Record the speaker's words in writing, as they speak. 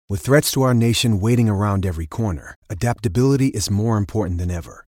With threats to our nation waiting around every corner, adaptability is more important than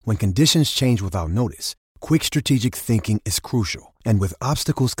ever. When conditions change without notice, quick strategic thinking is crucial. And with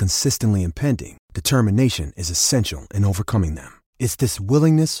obstacles consistently impending, determination is essential in overcoming them. It's this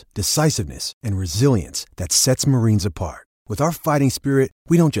willingness, decisiveness, and resilience that sets Marines apart. With our fighting spirit,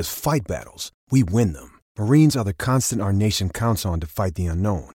 we don't just fight battles, we win them. Marines are the constant our nation counts on to fight the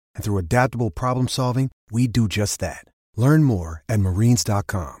unknown. And through adaptable problem solving, we do just that. Learn more at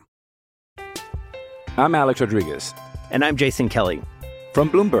marines.com. I'm Alex Rodriguez. And I'm Jason Kelly. From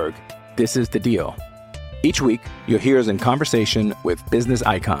Bloomberg, this is The Deal. Each week, you'll hear us in conversation with business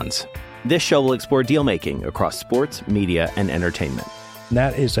icons. This show will explore deal-making across sports, media, and entertainment.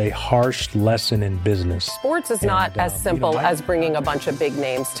 That is a harsh lesson in business. Sports is not as simple as bringing a bunch of big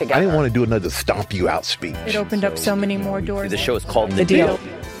names together. I didn't want to do another stomp you out speech. It opened up so many more doors. The show is called The Deal.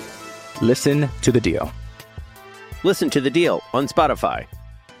 Listen to The Deal. Listen to The Deal on Spotify.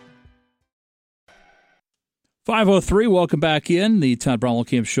 5:03, welcome back in. The Todd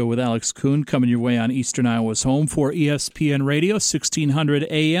Bromwell Show with Alex Kuhn coming your way on Eastern Iowa's home for ESPN Radio, 1600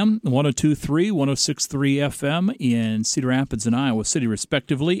 AM, 102.3, 106.3 FM in Cedar Rapids and Iowa City,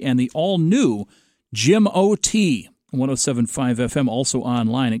 respectively, and the all-new Jim OT, 107.5 FM, also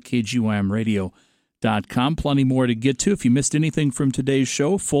online at kgymradio.com. Plenty more to get to. If you missed anything from today's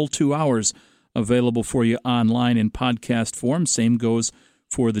show, full 2 hours available for you online in podcast form. Same goes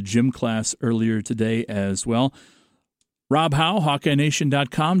for the gym class earlier today as well. Rob Howe,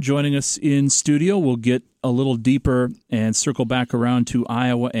 HawkeyeNation.com, joining us in studio. We'll get a little deeper and circle back around to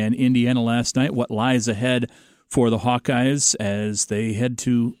Iowa and Indiana last night, what lies ahead for the Hawkeyes as they head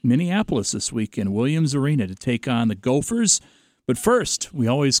to Minneapolis this week in Williams Arena to take on the Gophers. But first, we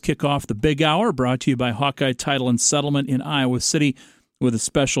always kick off the Big Hour, brought to you by Hawkeye Title and Settlement in Iowa City, with a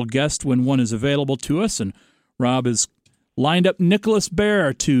special guest when one is available to us. And Rob is lined up Nicholas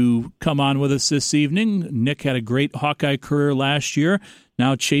Baer to come on with us this evening. Nick had a great Hawkeye career last year,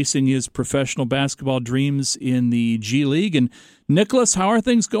 now chasing his professional basketball dreams in the G League. And Nicholas, how are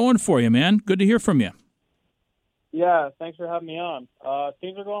things going for you, man? Good to hear from you. Yeah, thanks for having me on.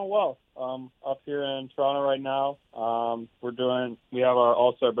 Things are going well. Up here in Toronto right now, we have our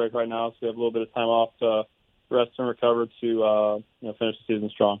All-Star break right now, so we have a little bit of time off to rest and recover to finish the season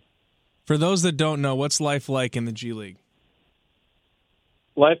strong. For those that don't know, what's life like in the G League?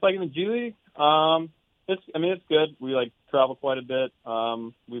 Life like in the G League? It's good. We travel quite a bit.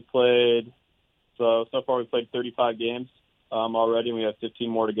 We've played so far we've played 35 games already, and we have 15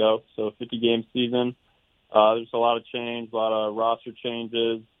 more to go. So 50-game season. There's a lot of change, a lot of roster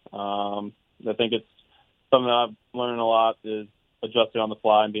changes. I think it's something that I've learned a lot is adjusting on the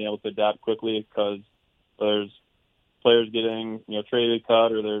fly and being able to adapt quickly because there's players getting traded,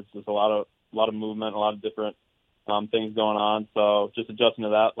 cut, or there's just a lot of movement, a lot of different things going on. So just adjusting to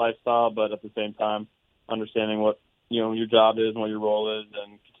that lifestyle, but at the same time understanding what your job is and what your role is,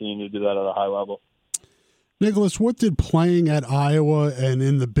 and continuing to do that at a high level. Nicholas, what did playing at Iowa and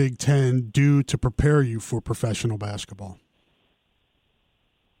in the Big Ten do to prepare you for professional basketball?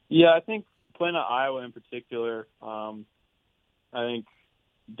 Yeah, I think playing at Iowa in particular, I think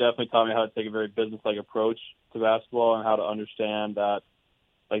definitely taught me how to take a very business-like approach to basketball and how to understand that,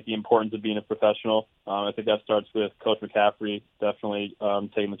 the importance of being a professional. I think that starts with Coach McCaffrey, definitely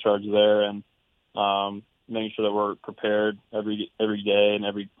taking the charge there and making sure that we're prepared every day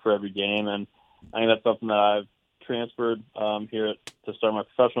and for every game. And I think that's something that I've transferred here to start my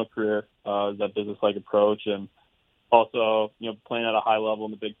professional career, is that business-like approach. And also, playing at a high level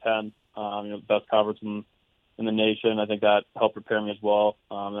in the Big Ten, the best conference in the nation. I think that helped prepare me as well.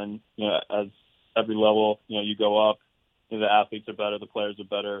 And, as every level, you go up, the athletes are better, the players are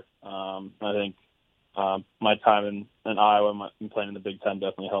better. I think my time in Iowa and playing in the Big Ten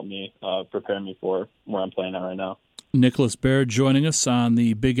definitely helped me prepare me for where I'm playing at right now. Nicholas Baer joining us on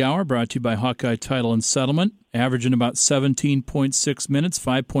the Big Hour, brought to you by Hawkeye Title and Settlement, averaging about 17.6 minutes,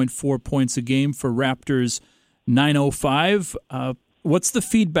 5.4 points a game for Raptors 905. What's the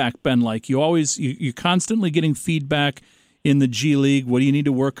feedback been like? You're constantly getting feedback in the G League. What do you need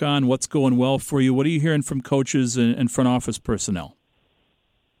to work on? What's going well for you? What are you hearing from coaches and front office personnel?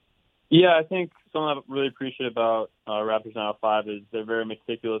 Yeah, I think something I really appreciate about Raptors 905 is they're very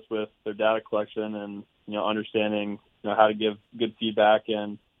meticulous with their data collection and understanding how to give good feedback.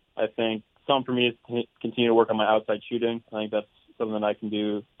 And I think something for me is to continue to work on my outside shooting. I think that's something that I can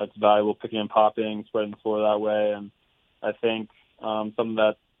do that's valuable, picking and popping, spreading the floor that way. And I think something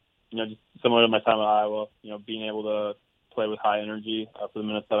that just similar to my time at Iowa, being able to play with high energy for the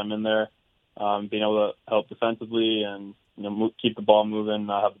minutes that I'm in there, being able to help defensively and keep the ball moving,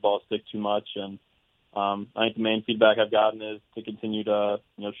 not have the ball stick too much, and I think the main feedback I've gotten is to continue to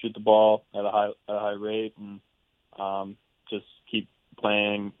shoot the ball at a high rate and just keep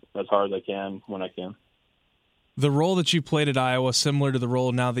playing as hard as I can when I can. The role that you played at Iowa, similar to the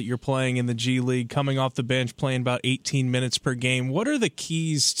role now that you're playing in the G League, coming off the bench, playing about 18 minutes per game. What are the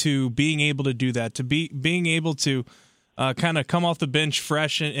keys to being able to do that, to being able to kind of come off the bench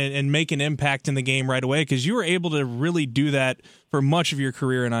fresh and make an impact in the game right away? Because you were able to really do that for much of your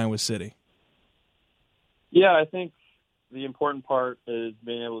career in Iowa City. Yeah, I think the important part is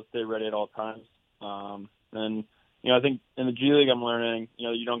being able to stay ready at all times. And I think in the G League I'm learning,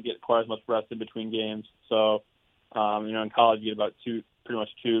 you don't get quite as much rest in between games. So, in college you get about pretty much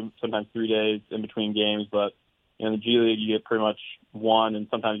 2, sometimes 3 days in between games. But in the G League you get pretty much 1, and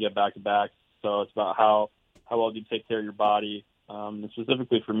sometimes you get back-to-back. So it's about how well do you take care of your body. And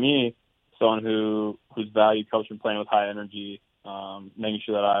specifically for me, someone whose value comes from playing with high energy, making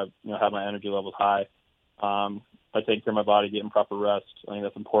sure that I have my energy levels high. By taking care of my body, getting proper rest, I think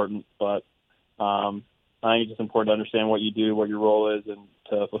that's important. But I think it's just important to understand what you do, what your role is, and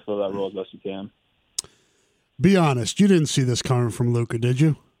to fulfill that role as best you can. Be honest, you didn't see this coming from Luka, did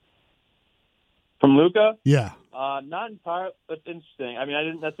you? From Luka? Yeah. Not entirely. That's interesting. I mean, I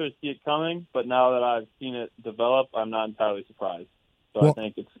didn't necessarily see it coming, but now that I've seen it develop, I'm not entirely surprised. So I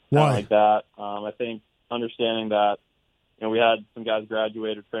think it's kind of like that. I think understanding that we had some guys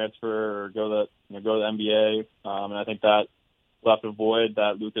graduate or transfer or go to the NBA, and I think that left a void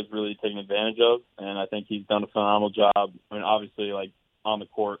that Luka's really taken advantage of, and I think he's done a phenomenal job. I mean, obviously, on the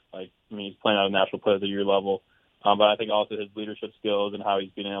court, he's playing at a National Player of the Year level, but I think also his leadership skills and how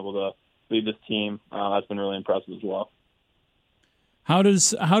he's been able to lead this team has been really impressive as well. How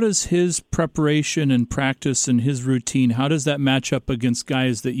does his preparation and practice and his routine, how does that match up against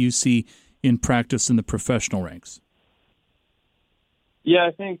guys that you see in practice in the professional ranks? Yeah,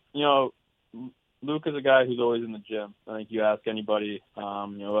 I think, Luke is a guy who's always in the gym. I think you ask anybody,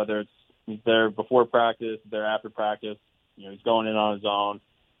 whether he's there before practice, there after practice, he's going in on his own.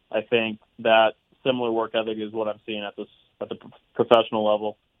 I think that similar work ethic is what I'm seeing at the professional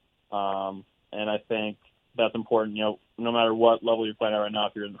level. And I think that's important, no matter what level you're playing at right now,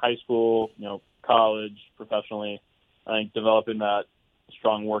 if you're in high school, college, professionally, I think developing that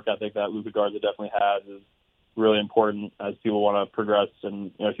strong work ethic that Luka Garza definitely has is really important as people want to progress.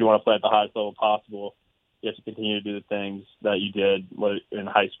 And, if you want to play at the highest level possible, you have to continue to do the things that you did in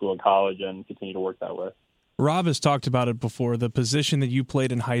high school and college and continue to work that way. Rob has talked about it before, the position that you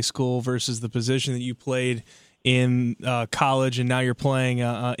played in high school versus the position that you played in college, and now you're playing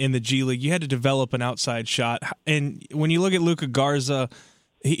in the G League. You had to develop an outside shot. And when you look at Luka Garza,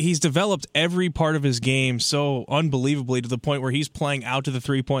 he's developed every part of his game so unbelievably to the point where he's playing out to the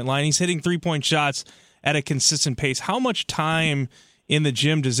three-point line. He's hitting three-point shots at a consistent pace. How much time in the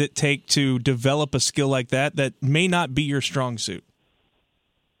gym does it take to develop a skill like that may not be your strong suit?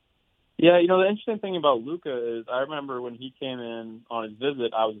 Yeah, the interesting thing about Luka is I remember when he came in on his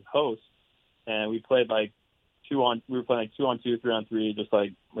visit, I was his host, and we played we were playing 2-on-2, 3-on-3, just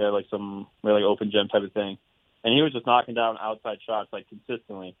we had open gym type of thing. And he was just knocking down outside shots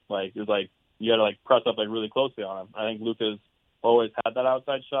consistently. It was you had to press up really closely on him. I think Luka's always had that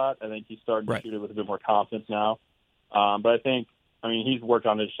outside shot. I think he's starting to shoot it with a bit more confidence now. But I think, he's worked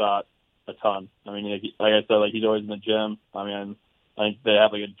on his shot a ton. Like I said, he's always in the gym. I think they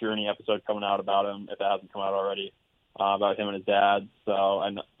have a Journey episode coming out about him, if it hasn't come out already, about him and his dad. So,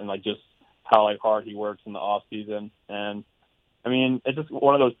 and just how hard he works in the off season. And it's just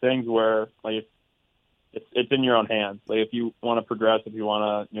one of those things where it's in your own hands. If you want to progress, if you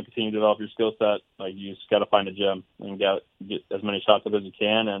want to continue to develop your skill set, you just got to find a gym and get as many shots up as you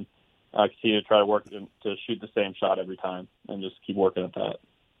can, and continue to try to work to shoot the same shot every time, and just keep working at that.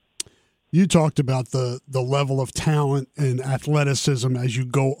 You talked about the level of talent and athleticism as you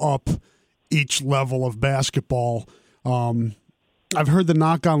go up each level of basketball. I've heard the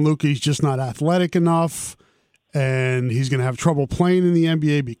knock on Luka, he's just not athletic enough, and he's going to have trouble playing in the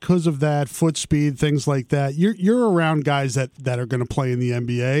NBA because of that, foot speed, things like that. You're around guys that are going to play in the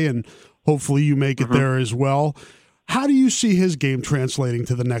NBA, and hopefully you make it there as well. How do you see his game translating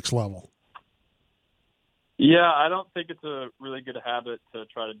to the next level? Yeah, I don't think it's a really good habit to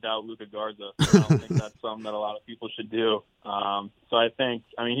try to doubt Luka Garza. I don't think that's something that a lot of people should do. So I think,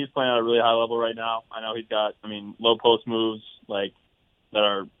 he's playing at a really high level right now. I know he's got, low post moves, that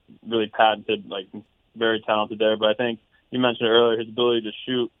are really patented, very talented there. But I think you mentioned earlier his ability to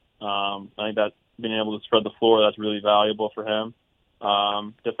shoot. I think that being able to spread the floor, that's really valuable for him.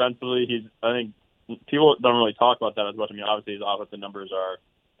 Defensively, I think people don't really talk about that as much. Obviously his offensive numbers are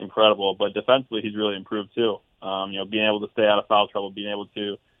incredible, but defensively he's really improved too. Being able to stay out of foul trouble, being able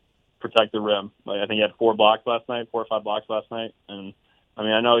to protect the rim. Like, I think he had 4 or 5 blocks last night. And I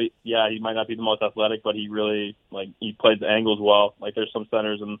mean, I know, he might not be the most athletic, but he really, he plays the angles well. Like, there's some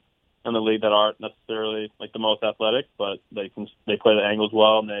centers in the league that aren't necessarily the most athletic, but they play the angles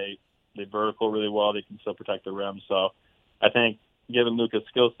well, and they vertical really well. They can still protect the rim. So I think given Luka's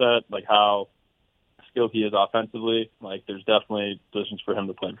skill set, how skilled he is offensively, there's definitely positions for him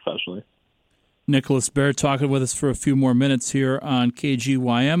to play professionally. Nicholas Baer talking with us for a few more minutes here on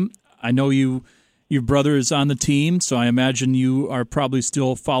KGYM. I know your brother is on the team, so I imagine you are probably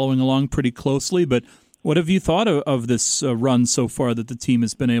still following along pretty closely, but what have you thought of this run so far that the team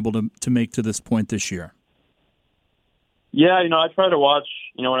has been able to make to this point this year? Yeah, I try to watch,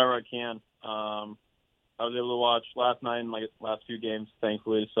 whenever I can. I was able to watch last night and last few games,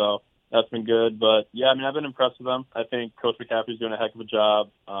 thankfully, so that's been good. But, yeah, I mean, I've been impressed with them. I think Coach McCaffrey's doing a heck of a job,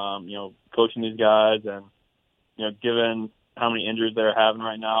 coaching these guys. And, given how many injuries they're having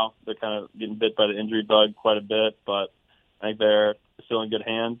right now, they're kind of getting bit by the injury bug quite a bit. But I think they're still in good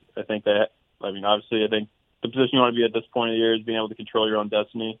hands. I think obviously, I think the position you want to be at this point of the year is being able to control your own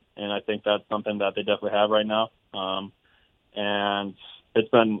destiny. And I think that's something that they definitely have right now. And it's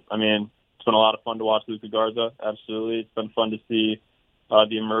been a lot of fun to watch Luka Garza. Absolutely. It's been fun to see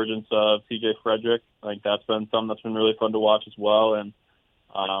the emergence of CJ Frederick. That's been something that's been really fun to watch as well. And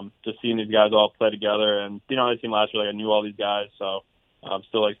just seeing these guys all play together. And, I seen last year, I knew all these guys. So I'm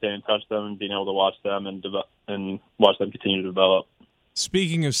still staying in touch with them and being able to watch them and watch them continue to develop.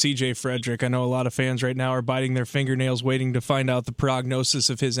 Speaking of CJ Frederick, I know a lot of fans right now are biting their fingernails waiting to find out the prognosis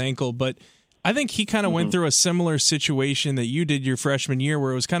of his ankle, but I think he kind of went through a similar situation that you did your freshman year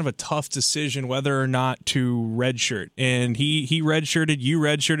where it was kind of a tough decision whether or not to redshirt. And he redshirted, you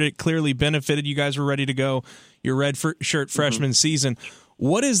redshirted, it clearly benefited. You guys were ready to go your redshirt freshman season.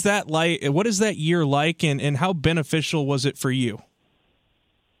 What is that like? What is that year like, and how beneficial was it for you?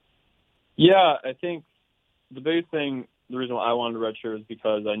 Yeah, I think the biggest thing, the reason why I wanted to redshirt is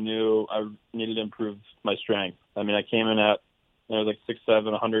because I knew I needed to improve my strength. I mean, I came in at 6'7",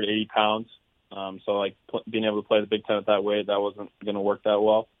 180 pounds. So being able to play the Big Ten at that weight, that wasn't going to work that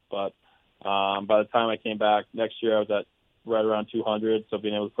well. But by the time I came back next year, I was at right around 200. So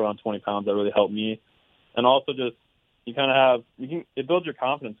being able to put on 20 pounds, that really helped me. And also just it builds your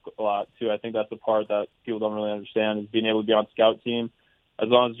confidence a lot too. I think that's the part that people don't really understand is being able to be on scout team. As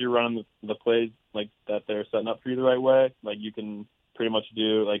long as you're running the plays that they're setting up for you the right way, you can pretty much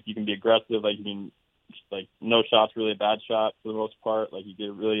do you can be aggressive. You can no shot's really a bad shot for the most part.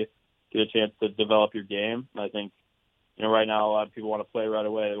 You get a chance to develop your game. And I think, right now a lot of people want to play right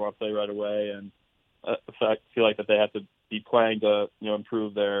away. They want to play right away, and I feel like that they have to be playing to,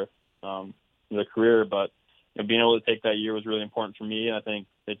 improve their career. But being able to take that year was really important for me, and I think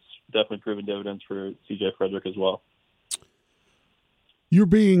it's definitely proven dividends for CJ Frederick as well. You're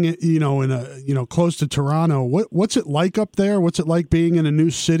being, close to Toronto. What's it like up there? What's it like being in a new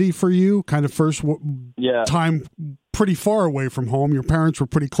city for you? Kind of first time pretty far away from home. Your parents were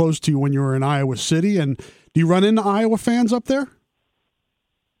pretty close to you when you were in Iowa City. And do you run into Iowa fans up there?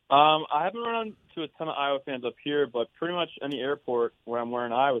 I haven't run into a ton of Iowa fans up here, but pretty much any airport where I'm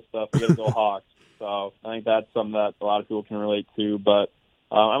wearing Iowa stuff, I get to go Hawks. So I think that's something that a lot of people can relate to. But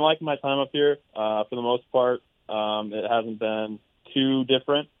I'm liking my time up here. For the most part, it hasn't been too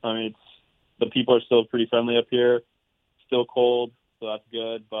different. I mean, the people are still pretty friendly up here. Still cold, so that's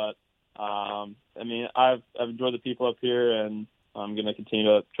good. But I've enjoyed the people up here, and I'm going to continue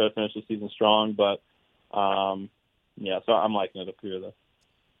to try to finish the season strong. But so I'm liking it up here, though.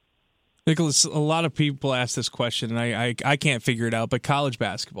 Nicholas, a lot of people ask this question, and I can't figure it out, but college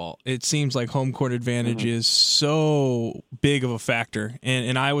basketball, it seems like home court advantage is so big of a factor.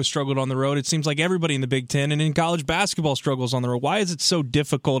 And Iowa struggled on the road. It seems like everybody in the Big Ten and in college basketball struggles on the road. Why is it so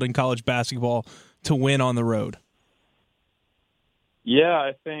difficult in college basketball to win on the road? Yeah,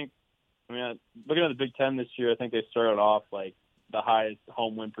 I think, looking at the Big Ten this year, I think they started off the highest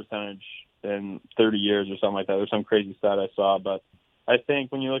home win percentage in 30 years or something like that. There's some crazy stat I saw, but I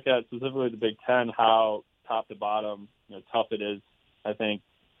think when you look at specifically the Big Ten, how top to bottom tough it is. I think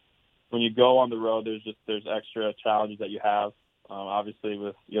when you go on the road, there's extra challenges that you have. Obviously,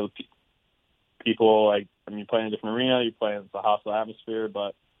 with people you play in a different arena, you play in the hostile atmosphere,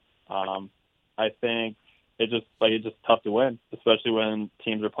 but I think it's just tough to win, especially when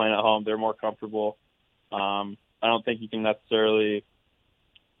teams are playing at home. They're more comfortable. I don't think you can necessarily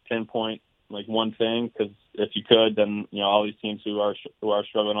pinpoint one thing, because if you could, then all these teams who are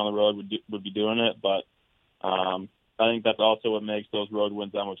struggling on the road would be doing it. But I think that's also what makes those road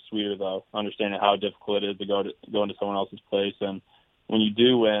wins that much sweeter, though. Understanding how difficult it is to go into someone else's place, and when you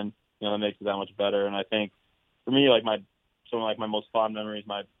do win, that makes it that much better. And I think for me, my some of like my most fond memories,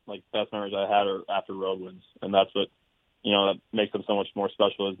 my like best memories I had are after road wins, and that's what that makes them so much more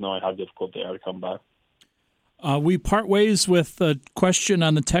special, is knowing how difficult they are to come by. We part ways with a question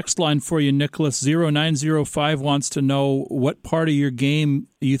on the text line for you, Nicholas. 0905 wants to know what part of your game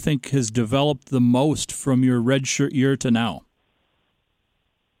you think has developed the most from your redshirt year to now.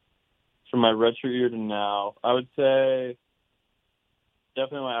 From my redshirt year to now, I would say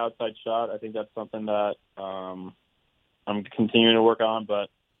definitely my outside shot. I think that's something that I'm continuing to work on, but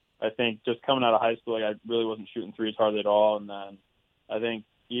I think just coming out of high school, I really wasn't shooting threes hardly at all, and then I think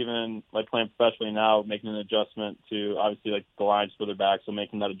even like playing professionally now, making an adjustment to obviously like the line's further back, so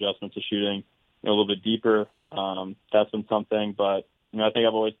making that adjustment to shooting a little bit deeper, that's been something. But I think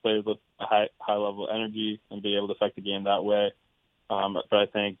I've always played with a high level of energy and be able to affect the game that way. But I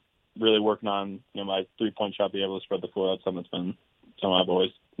think really working on my 3-point shot, being able to spread the floor, that's something I've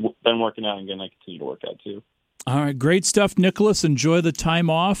always been working at and again I continue to work at too. All right, great stuff, Nicholas. Enjoy the time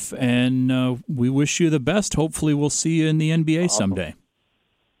off, and we wish you the best. Hopefully, we'll see you in the NBA someday.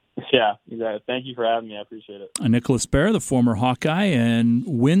 Yeah, exactly. Thank you for having me. I appreciate it. Nicholas Baer, the former Hawkeye, and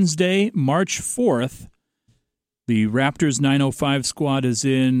Wednesday, March 4th, the Raptors 905 squad is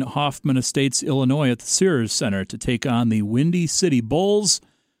in Hoffman Estates, Illinois at the Sears Center to take on the Windy City Bulls.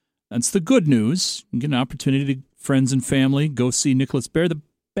 That's the good news. You get an opportunity to friends and family go see Nicholas Baer. The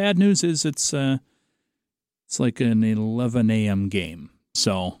bad news is it's like an 11 a.m. game.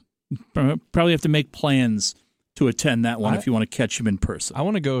 So probably have to make plans to attend that one if you want to catch him in person. I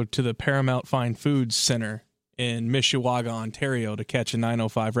want to go to the Paramount Fine Foods Center in Mishawaka, Ontario to catch a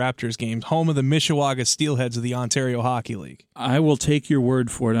 905 Raptors game, home of the Mishawaka Steelheads of the Ontario Hockey League. I will take your word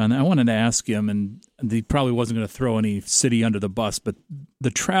for it on that. I wanted to ask him, and he probably wasn't going to throw any city under the bus, but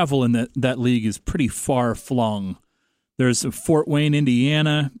the travel in that league is pretty far-flung. There's Fort Wayne,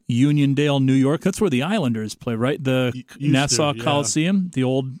 Indiana, Uniondale, New York. That's where the Islanders play, right? The Nassau Coliseum, the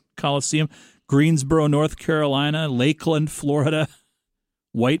old Coliseum. Greensboro, North Carolina, Lakeland, Florida,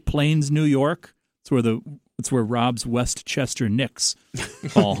 White Plains, New York. It's where Rob's Westchester Knicks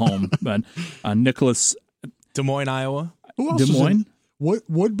call home. But Nicholas, Des Moines, Iowa. Who else Des Moines?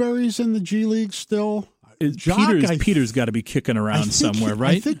 Woodbury's in the G League still. Peter's got to be kicking around somewhere,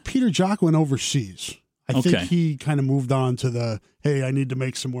 right? I think Peter Jock went overseas. I think he kind of moved on to hey, I need to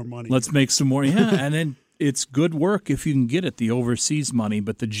make some more money. Let's make some more. Yeah, and then it's good work if you can get it, the overseas money,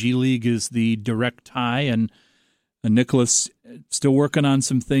 but the G League is the direct tie, and Nicholas still working on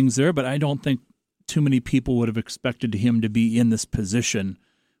some things there, but I don't think too many people would have expected him to be in this position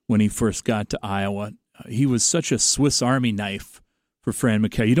when he first got to Iowa. He was such a Swiss Army knife for Fran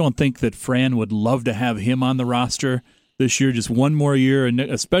McKay. You don't think that Fran would love to have him on the roster this year, just one more year, and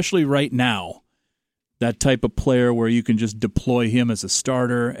especially right now, that type of player where you can just deploy him as a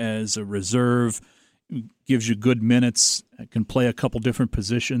starter, as a reserve, gives you good minutes, can play a couple different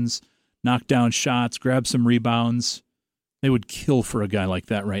positions, knock down shots, grab some rebounds. They would kill for a guy like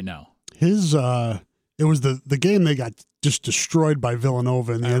that right now. It was the game they got just destroyed by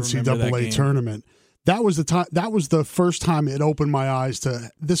Villanova in the NCAA tournament. That was the time. That was the first time it opened my eyes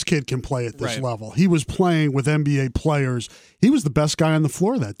to this kid can play at this level. He was playing with NBA players. He was the best guy on the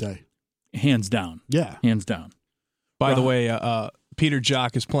floor that day, hands down. Yeah, hands down. By the way, Peter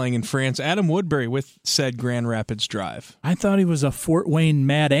Jock is playing in France. Adam Woodbury with said Grand Rapids Drive. I thought he was a Fort Wayne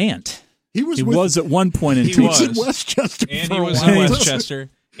Mad Ant. He was at one point in time. He was in Westchester. And he was in Westchester.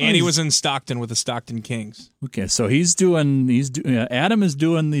 And he was in Stockton with the Stockton Kings. Okay, so Adam is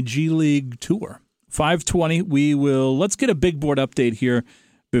doing the G League tour. 5:20. Let's get a big board update here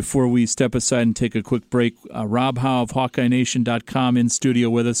before we step aside and take a quick break. Rob Howe of HawkeyeNation.com in studio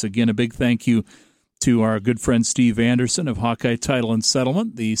with us. Again, a big thank you to our good friend Steve Anderson of Hawkeye Title and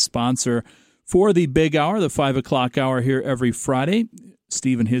Settlement, the sponsor for the Big Hour, the 5 o'clock hour here every Friday.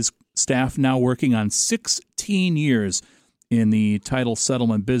 Steve and his staff now working on 16 years in the title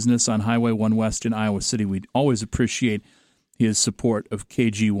settlement business on Highway 1 West in Iowa City. We always appreciate his support of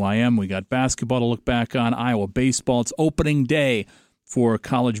KGYM. We got basketball to look back on, Iowa baseball. It's opening day for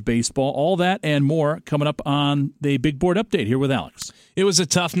college baseball. All that and more coming up on the Big Board Update here with Alex. It was a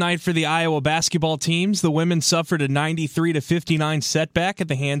tough night for the Iowa basketball teams. The women suffered a 93-59 setback at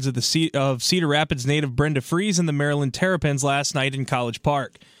the hands of Cedar Rapids native Brenda Fries and the Maryland Terrapins last night in College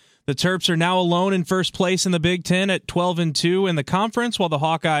Park. The Terps are now alone in first place in the Big Ten at 12-2 in the conference, while the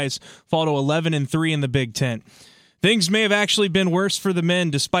Hawkeyes fall to 11-3 in the Big Ten. Things may have actually been worse for the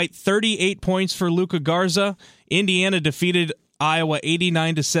men. Despite 38 points for Luka Garza, Indiana defeated Iowa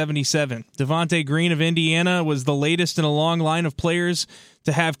 89-77. Devontae Green of Indiana was the latest in a long line of players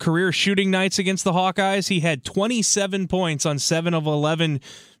to have career shooting nights against the Hawkeyes. He had 27 points on 7 of 11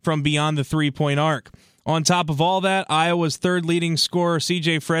 from beyond the three-point arc. On top of all that, Iowa's third leading scorer,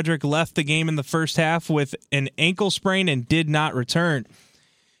 C.J. Frederick, left the game in the first half with an ankle sprain and did not return.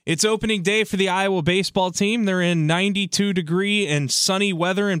 It's opening day for the Iowa baseball team. They're in 92-degree and sunny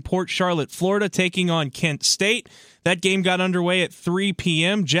weather in Port Charlotte, Florida, taking on Kent State. That game got underway at 3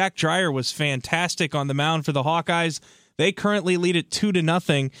 p.m. Jack Dreyer was fantastic on the mound for the Hawkeyes. They currently lead it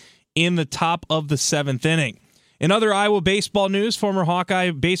 2-0 in the top of the seventh inning. In other Iowa baseball news, former Hawkeye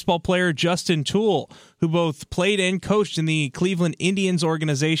baseball player Justin Toole, who both played and coached in the Cleveland Indians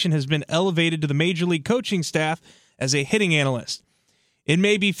organization, has been elevated to the Major League coaching staff as a hitting analyst. It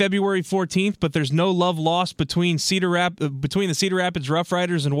may be February 14th, but there's no love lost between the Cedar Rapids Rough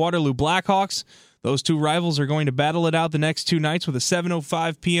Riders and Waterloo Blackhawks. Those two rivals are going to battle it out the next two nights with a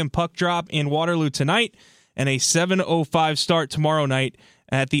 7:05 p.m. puck drop in Waterloo tonight and a 7:05 start tomorrow night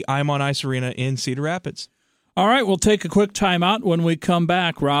at the Imon Ice Arena in Cedar Rapids. All right, we'll take a quick timeout. When we come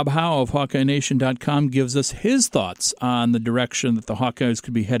back, Rob Howe of HawkeyeNation.com gives us his thoughts on the direction that the Hawkeyes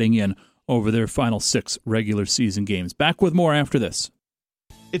could be heading in over their final 6 regular season games. Back with more after this.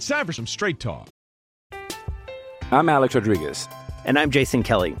 It's time for some Straight Talk. I'm Alex Rodriguez. And I'm Jason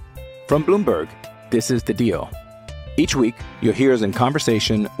Kelly. From Bloomberg, this is The Deal. Each week, you'll hear us in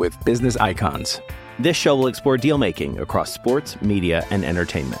conversation with business icons. This show will explore deal-making across sports, media, and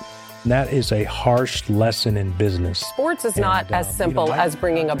entertainment. That is a harsh lesson in business. Sports is not as simple as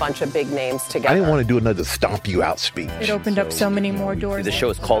bringing a bunch of big names together. I didn't want to do another stomp you out speech. It opened up so many more doors. The show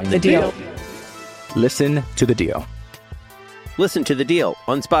is called The Deal. Listen to The Deal. Listen to The Deal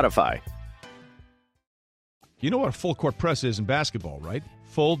on Spotify. You know what a full court press is in basketball, right?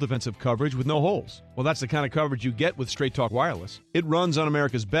 Full defensive coverage with no holes. Well, that's the kind of coverage you get with Straight Talk Wireless. It runs on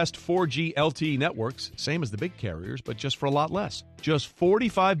America's best 4G LTE networks, same as the big carriers, but just for a lot less. Just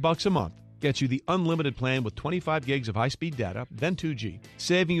 $45 a month gets you the unlimited plan with 25 gigs of high-speed data, then 2G,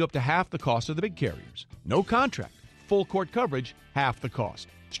 saving you up to half the cost of the big carriers. No contract. Full court coverage, half the cost.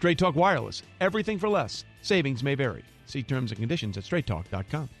 Straight Talk Wireless. Everything for less. Savings may vary. See terms and conditions at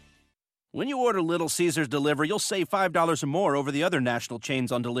straighttalk.com. When you order Little Caesars Delivery, you'll save $5 or more over the other national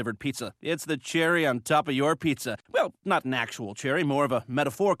chains on delivered pizza. It's the cherry on top of your pizza. Well, not an actual cherry, more of a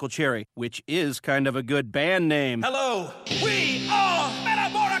metaphorical cherry, which is kind of a good band name. Hello, we are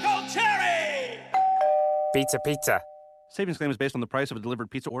Metaphorical Cherry! Pizza, pizza. Savings claim is based on the price of a delivered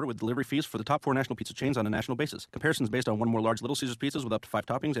pizza order with delivery fees for the top 4 national pizza chains on a national basis. Comparisons based on 1 or more large Little Caesars pizzas with up to 5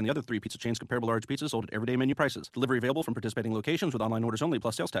 toppings and the other 3 pizza chains comparable large pizzas sold at everyday menu prices. Delivery available from participating locations with online orders only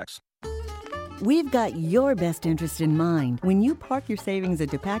plus sales tax. We've got your best interest in mind. When you park your savings at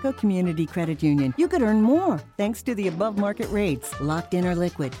DePaco Community Credit Union, you could earn more thanks to the above-market rates. Locked in or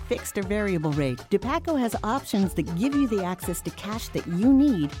liquid, fixed or variable rate. DePaco has options that give you the access to cash that you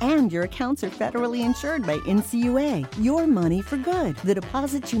need, and your accounts are federally insured by NCUA. Your money for good. The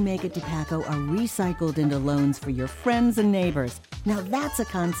deposits you make at DePaco are recycled into loans for your friends and neighbors. Now that's a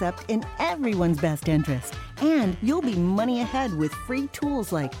concept in everyone's best interest. And you'll be money ahead with free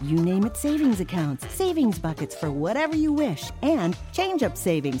tools like You Name It savings accounts, savings buckets for whatever you wish, and Change Up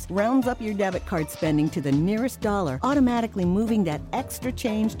Savings rounds up your debit card spending to the nearest dollar, automatically moving that extra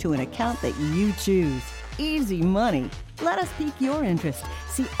change to an account that you choose. Easy money. Let us pique your interest.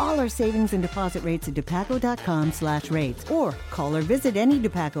 See all our savings and deposit rates at DePaco.com/rates or call or visit any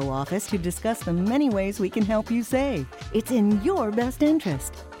DePaco office to discuss the many ways we can help you save. It's in your best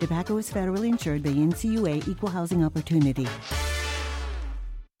interest. DePaco is federally insured by NCUA Equal Housing Opportunity.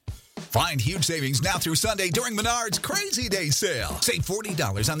 Find huge savings now through Sunday during Menards Crazy Day Sale. Save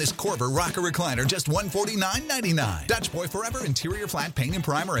 $40 on this Corver rocker recliner, just $149.99. Dutch Boy Forever interior flat paint and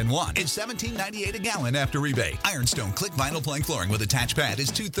primer in one. It's $17.98 a gallon after rebate. Ironstone click vinyl plank flooring with attached pad is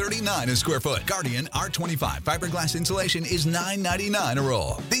 $239 a square foot. Guardian R25 fiberglass insulation is $9.99 a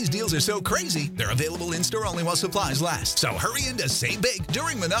roll. These deals are so crazy, they're available in-store only while supplies last. So hurry in to save big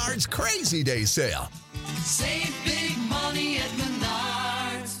during Menards Crazy Day Sale. Save big money at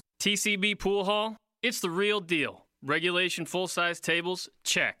Menards. TCB Pool Hall, it's the real deal. Regulation full-size tables,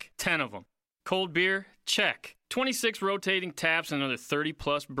 check. 10 of them. Cold beer, check. 26 rotating taps and another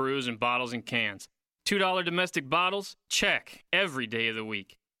 30-plus brews and bottles and cans. $2 domestic bottles, check. Every day of the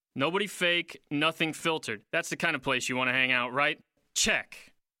week. Nobody fake, nothing filtered. That's the kind of place you want to hang out, right?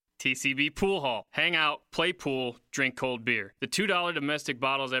 Check. TCB Pool Hall. Hang out, play pool, drink cold beer. The $2 domestic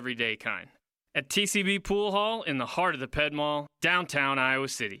bottles every day kind. At TCB Pool Hall in the heart of the Ped Mall, downtown Iowa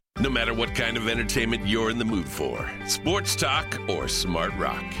City. No matter what kind of entertainment you're in the mood for, sports talk or smart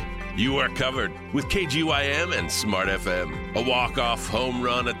rock, you are covered with KGYM and Smart FM. A walk-off home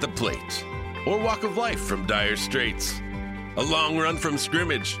run at the plate, or walk of life from Dire Straits. A long run from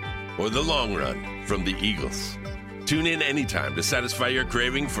scrimmage, or the long run from the Eagles. Tune in anytime to satisfy your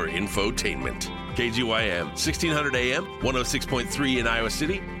craving for infotainment. KGYM, 1600 AM, 106.3 in Iowa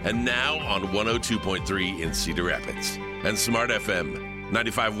City, and now on 102.3 in Cedar Rapids. And Smart FM,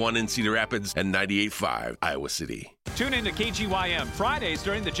 95.1 in Cedar Rapids and 98.5 Iowa City. Tune in to KGYM Fridays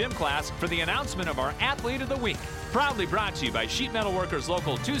during the gym class for the announcement of our Athlete of the Week. Proudly brought to you by Sheet Metal Workers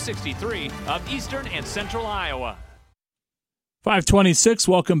Local 263 of Eastern and Central Iowa. 526,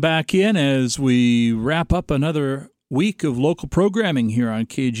 welcome back in as we wrap up another week of local programming here on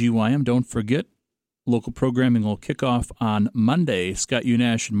KGYM. Don't forget, local programming will kick off on Monday. Scott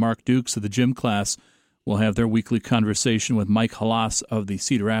Unash and Mark Dukes of the gym class will have their weekly conversation with Mike Halas of the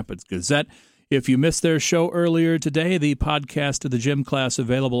Cedar Rapids Gazette. If you missed their show earlier today, the podcast of the gym class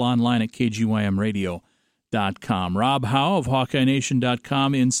available online at kgymradio.com. Rob Howe of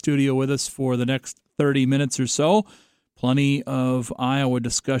HawkeyeNation.com in studio with us for the next 30 minutes or so. Plenty of Iowa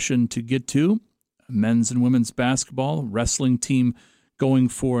discussion to get to. Men's and women's basketball, wrestling team going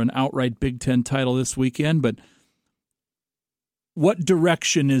for an outright Big Ten title this weekend. But what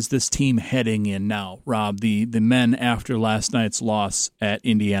direction is this team heading in now, Rob, the men after last night's loss at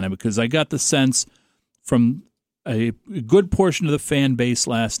Indiana? Because I got the sense from a good portion of the fan base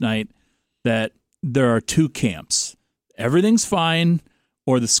last night that there are two camps. Everything's fine,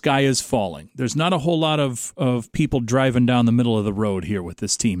 or the sky is falling. There's not a whole lot of people driving down the middle of the road here with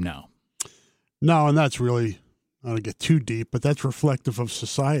this team now. No, and that's really, I don't get too deep, but that's reflective of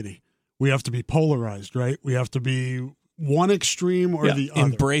society. We have to be polarized, right? We have to be one extreme or the other.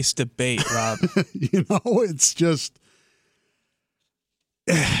 Embrace debate, Rob. It's just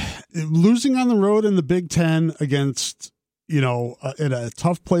losing on the road in the Big Ten against, in a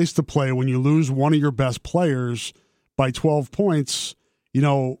tough place to play when you lose one of your best players by 12 points.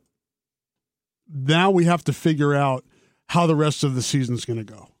 Now we have to figure out how the rest of the season's going to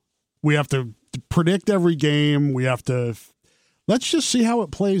go. We have to predict every game. Let's just see how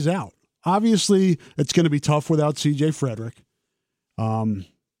it plays out. Obviously, it's going to be tough without C.J. Frederick.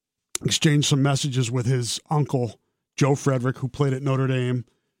 Exchanged some messages with his uncle, Joe Frederick, who played at Notre Dame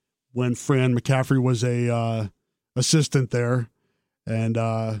when Fran McCaffrey was a assistant there.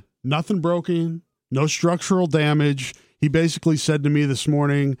 And nothing broken, no structural damage. He basically said to me this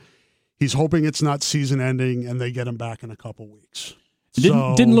morning he's hoping it's not season-ending and they get him back in a couple weeks.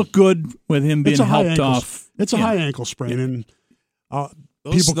 Didn't look good with him being helped off. It's a high ankle sprain, and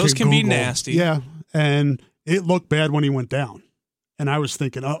those can be nasty. Yeah, and it looked bad when he went down. And I was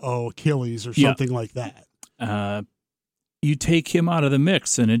thinking, Achilles or something like that. You take him out of the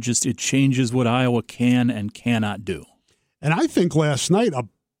mix, and it changes what Iowa can and cannot do. And I think last night,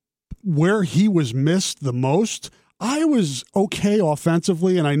 where he was missed the most, I was okay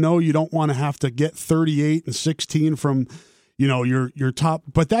offensively, and I know you don't want to have to get 38 and 16 from your top,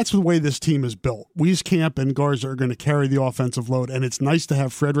 but that's the way this team is built. Wieskamp and Garza are going to carry the offensive load, and it's nice to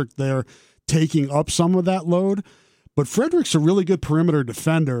have Frederick there taking up some of that load. But Frederick's a really good perimeter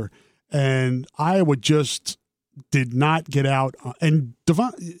defender, and Iowa just did not get out. And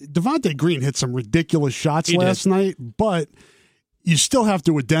Devontae Green hit some ridiculous shots last night, but you still have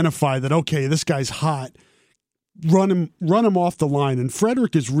to identify that, okay, this guy's hot. Run him off the line, and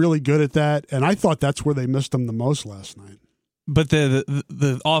Frederick is really good at that, and I thought that's where they missed him the most last night. But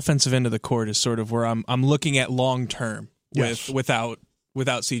the offensive end of the court is sort of where I'm looking at long term without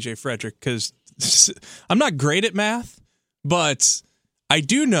C.J. Frederick, because I'm not great at math, but I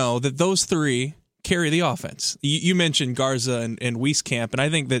do know that those three carry the offense. You mentioned Garza and Wieskamp, and I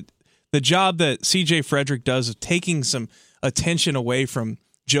think that the job that C.J. Frederick does of taking some attention away from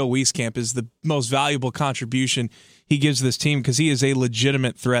Joe Wieskamp is the most valuable contribution he gives this team, because he is a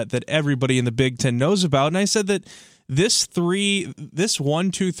legitimate threat that everybody in the Big Ten knows about. And I said that this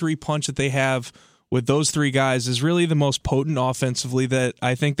 1-2-3 punch that they have with those three guys is really the most potent offensively that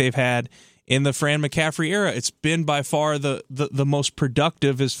I think they've had in the Fran McCaffrey era. It's been by far the most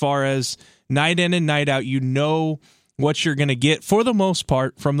productive as far as night in and night out. You know what you're going to get for the most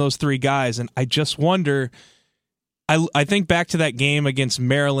part from those three guys. And I just wonder, I think back to that game against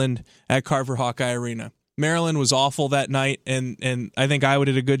Maryland at Carver Hawkeye Arena. Maryland was awful that night, and I think Iowa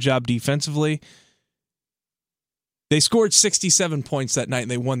did a good job defensively. They scored 67 points that night, and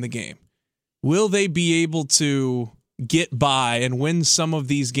they won the game. Will they be able to get by and win some of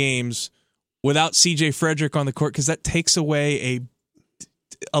these games without C.J. Frederick on the court? Because that takes away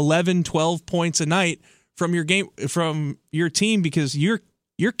 11, 12 points a night from your game, from your team, because you're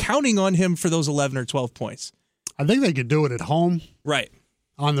counting on him for those 11 or 12 points. I think they could do it at home. Right.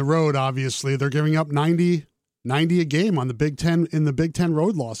 On the road, obviously, they're giving up 90 a game on the Big Ten in the Big Ten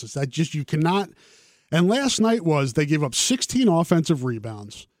road losses. That just, you cannot. And last night they gave up 16 offensive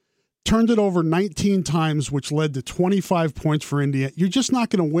rebounds. turned it over 19 times, which led to 25 points for Indiana. You're just not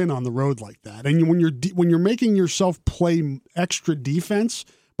going to win on the road like that. And when you're making yourself play extra defense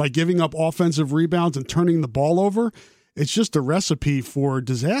by giving up offensive rebounds and turning the ball over, it's just a recipe for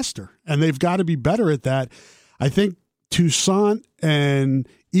disaster. And they've got to be better at that. I think Toussaint and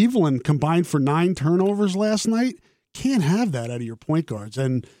Evelyn combined for 9 turnovers last night. Can't have that out of your point guards.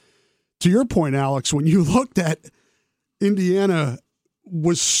 And to your point, Alex, when you looked at Indiana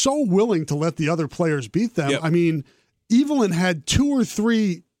was so willing to let the other players beat them. Yep. I mean, Evelyn had 2 or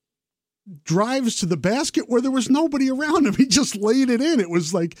 3 drives to the basket where there was nobody around him. He just laid it in. It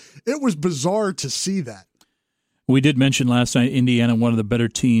was bizarre to see that. We did mention last night Indiana, one of the better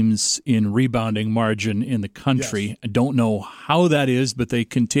teams in rebounding margin in the country. Yes. I don't know how that is, but they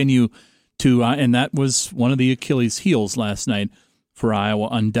continue to, and that was one of the Achilles heels last night for Iowa,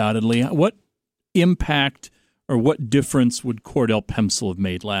 undoubtedly. What impact or what difference would Cordell Pemsl have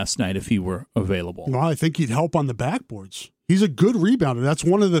made last night if he were available? Well, I think he'd help on the backboards. He's a good rebounder. That's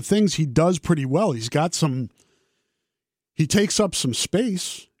one of the things he does pretty well. He takes up some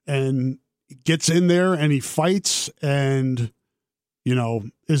space and gets in there and he fights and,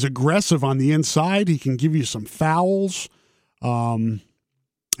 is aggressive on the inside. He can give you some fouls. And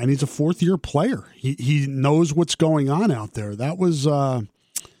he's a 4th-year player. He knows what's going on out there. That was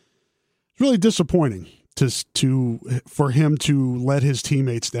really disappointing for him to let his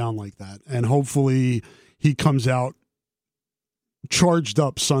teammates down like that. And hopefully he comes out charged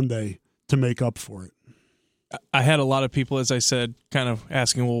up Sunday to make up for it. I had a lot of people, as I said, kind of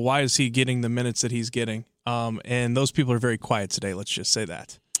asking, well, why is he getting the minutes that he's getting? And those people are very quiet today, let's just say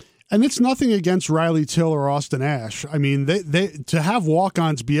that. And it's nothing against Riley Till or Austin Ash. I mean, they to have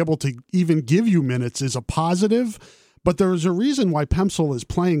walk-ons be able to even give you minutes is a positive, but there's a reason why Pemsl is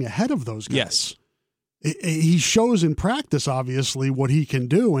playing ahead of those guys. Yes. He shows in practice, obviously, what he can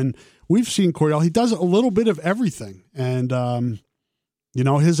do, and we've seen Cordell. He does a little bit of everything, and,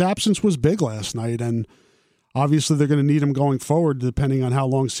 his absence was big last night, and obviously they're going to need him going forward depending on how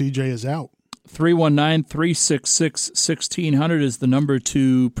long CJ is out. 319-366-1600 is the number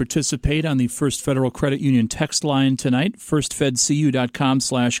to participate on the First Federal Credit Union text line tonight.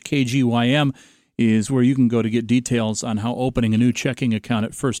 firstfedcu.com/KGYM is where you can go to get details on how opening a new checking account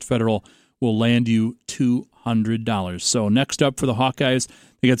at First Federal will land you $200. So next up for the Hawkeyes,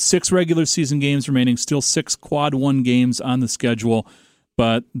 they got 6 regular season games remaining, still 6 quad 1 games on the schedule.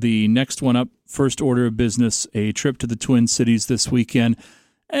 But the next one up, first order of business, a trip to the Twin Cities this weekend.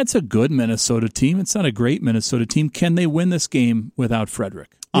 It's a good Minnesota team. It's not a great Minnesota team. Can they win this game without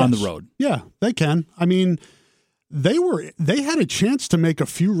Frederick on the road? Yeah, they can. I mean, they had a chance to make a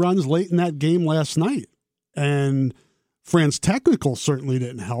few runs late in that game last night, and Franz Technical certainly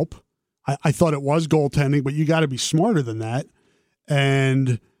didn't help. I thought it was goaltending, but you got to be smarter than that.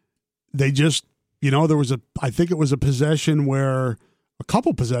 And they just, I think it was a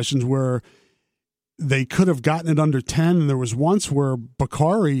couple possessions where they could have gotten it under 10. And there was once where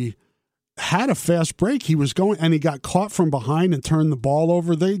Bakari had a fast break. He was going, and he got caught from behind and turned the ball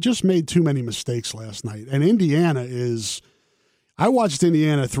over. They just made too many mistakes last night. And I watched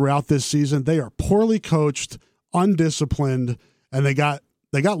Indiana throughout this season. They are poorly coached, undisciplined, and they got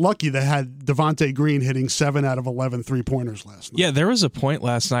lucky they had Devontae Green hitting 7 out of 11 3-pointers last night. Yeah, there was a point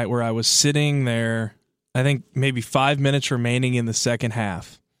last night where I was sitting there, I think maybe 5 minutes remaining in the second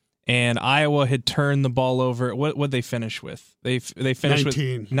half, and Iowa had turned the ball over. What did they finish with? They finished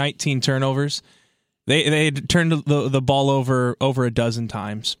 19. With 19 turnovers. They had turned the ball over a dozen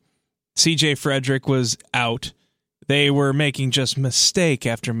times. CJ Frederick was out. They were making just mistake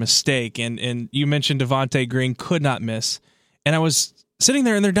after mistake, and you mentioned Devontae Green could not miss. And I was sitting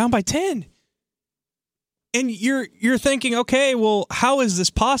there, and they're down by 10. And you're thinking, okay, well, how is this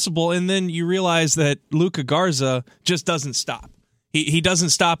possible? And then you realize that Luka Garza just doesn't stop. He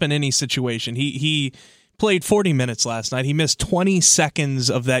doesn't stop in any situation. He played 40 minutes last night. He missed 20 seconds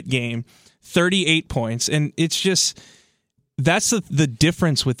of that game, 38 points. And it's just, that's the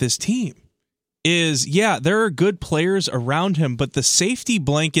difference with this team is, yeah, there are good players around him, but the safety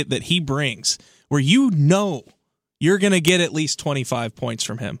blanket that he brings, where you're going to get at least 25 points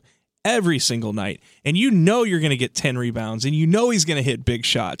from him every single night, and you're going to get 10 rebounds, and he's going to hit big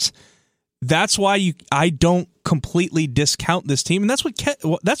shots. That's why I don't completely discount this team, and that's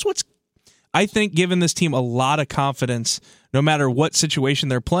what's I think given this team a lot of confidence no matter what situation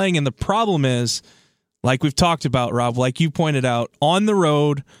they're playing. And the problem is, like we've talked about, Rob, like you pointed out, on the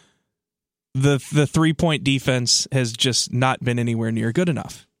road, the 3-point defense has just not been anywhere near good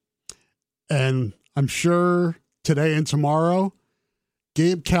enough. And I'm sure today and tomorrow,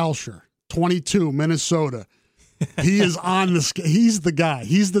 Gabe Kalsher, 22, Minnesota. He is on the. He's the guy.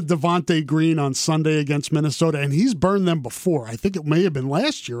 He's the Devontae Green on Sunday against Minnesota, and he's burned them before. I think it may have been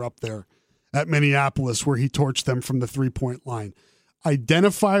last year up there at Minneapolis where he torched them from the 3-point line.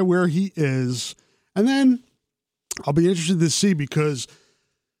 Identify where he is, and then I'll be interested to see because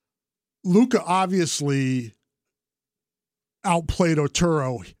Luka obviously outplayed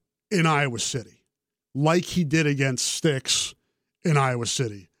Otero in Iowa City, like he did against Sticks in Iowa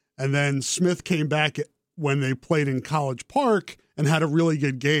City. And then Smith came back when they played in College Park and had a really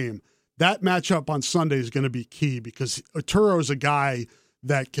good game. That matchup on Sunday is going to be key because Otero is a guy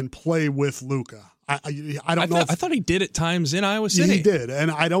that can play with Luka. I don't know. I thought he did at times in Iowa City. He did,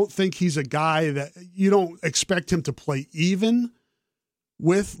 and I don't think he's a guy that you don't expect him to play even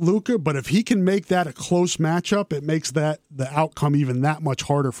with Luka. But if he can make that a close matchup, it makes that the outcome even that much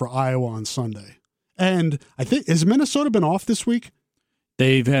harder for Iowa on Sunday. And I think has Minnesota been off this week?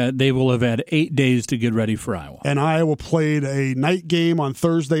 They will have had 8 days to get ready for Iowa. And Iowa played a night game on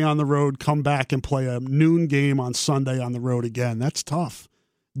Thursday on the road, come back and play a noon game on Sunday on the road again. That's tough.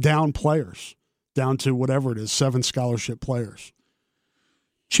 Down players. Down to whatever it is, 7 scholarship players.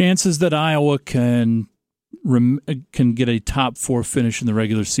 Chances that Iowa can get a top 4 finish in the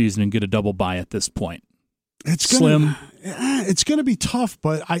regular season and get a double bye at this point. It's slim. It's going to be tough,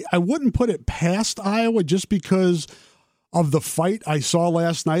 but I wouldn't put it past Iowa just because of the fight I saw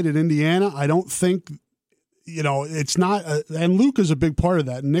last night at Indiana. I don't think, it's not, and Luka's a big part of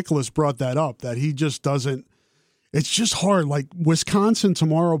that. Nicholas brought that up, that he just doesn't. It's just hard. Like Wisconsin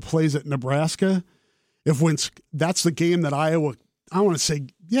tomorrow plays at Nebraska. That's the game that Iowa, I want to say,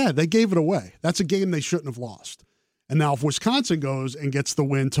 yeah, they gave it away. That's a game they shouldn't have lost. And now if Wisconsin goes and gets the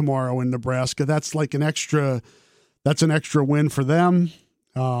win tomorrow in Nebraska, that's like an extra win for them.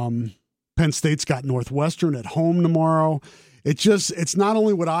 Penn State's got Northwestern at home tomorrow. It's not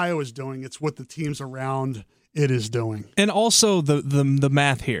only what Iowa's doing, it's what the teams around it is doing. And also the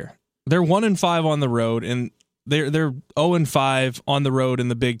math here. They're 1-5 on the road, and they're 0-5 on the road in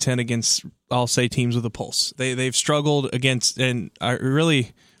the Big Ten against, I'll say, teams with a pulse. They've struggled against, and are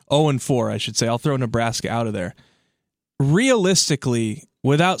really 0-4, I should say. I'll throw Nebraska out of there. Realistically,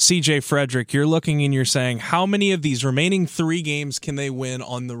 without CJ Frederick, you're looking and you're saying, how many of these remaining 3 games can they win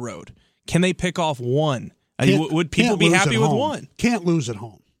on the road? Can they pick off one? Would people be happy with one? Can't lose at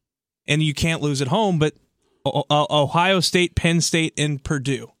home. And you can't lose at home, but Ohio State, Penn State, and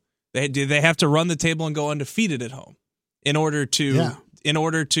Purdue. They have to run the table and go undefeated at home in order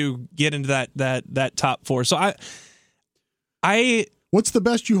to get into that top 4. So I what's the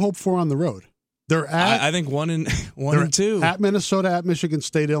best you hope for on the road? They're at I think 1-2 at Minnesota, at Michigan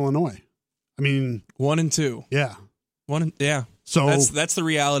State, Illinois. I mean 1-2. Yeah, 1. Yeah. So that's the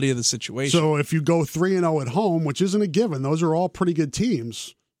reality of the situation. So if you go 3-0 at home, which isn't a given, those are all pretty good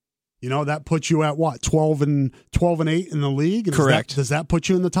teams. That puts you at what, 12-8 in the league? And correct. Does that put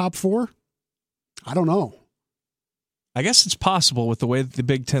you in the top 4? I don't know. I guess it's possible with the way that the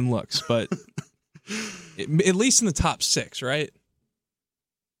Big Ten looks, but at least in the top 6, right?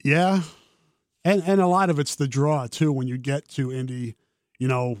 Yeah, and a lot of it's the draw too. When you get to Indy,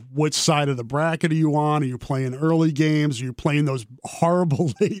 which side of the bracket are you on? Are you playing early games? Are you playing those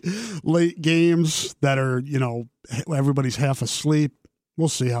horrible late games that are everybody's half asleep? We'll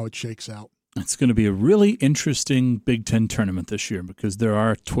see how it shakes out. It's going to be a really interesting Big Ten tournament this year because there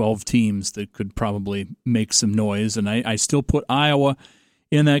are 12 teams that could probably make some noise, and I still put Iowa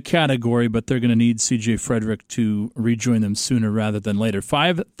in that category, but they're going to need C.J. Frederick to rejoin them sooner rather than later.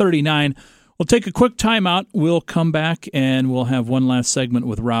 5:39. We'll take a quick timeout. We'll come back, and we'll have one last segment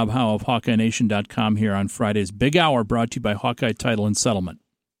with Rob Howe of HawkeyeNation.com here on Friday's Big Hour, brought to you by Hawkeye Title and Settlement.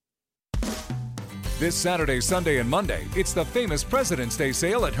 This Saturday, Sunday, and Monday, it's the famous President's Day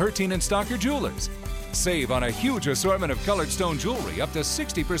sale at Hertine & Stocker Jewelers. Save on a huge assortment of colored stone jewelry up to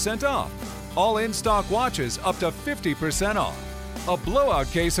 60% off. All in-stock watches up to 50% off. A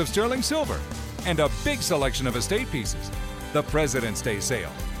blowout case of sterling silver. And a big selection of estate pieces. The President's Day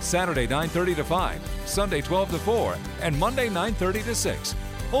sale. Saturday 9:30 to 5, Sunday 12 to 4, and Monday 9:30 to 6.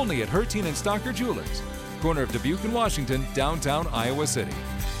 Only at Hertine & Stocker Jewelers. Corner of Dubuque and Washington, downtown Iowa City.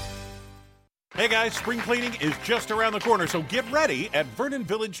 Hey guys, spring cleaning is just around the corner, so get ready at Vernon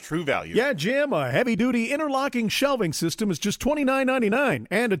Village True Value. Yeah, Jim, a heavy-duty interlocking shelving system is just $29.99,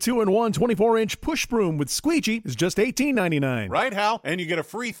 and a 2-in-1 24-inch push broom with squeegee is just $18.99. Right, Hal? And you get a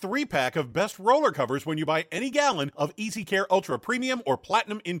free 3-pack of best roller covers when you buy any gallon of Easy Care Ultra Premium or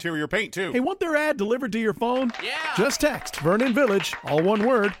Platinum Interior Paint, too. Hey, want their ad delivered to your phone? Yeah! Just text Vernon Village, all one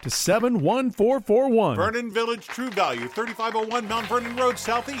word, to 71441. Vernon Village True Value, 3501 Mount Vernon Road,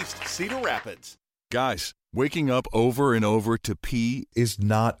 Southeast, Cedar Rapids. Guys, waking up over and over to pee is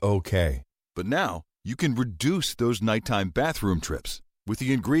not okay. But now, You can reduce those nighttime bathroom trips with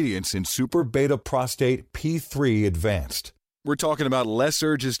the ingredients in Super Beta Prostate P3 Advanced. We're talking about less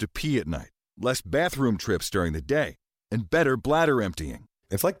urges to pee at night, less bathroom trips during the day, and better bladder emptying.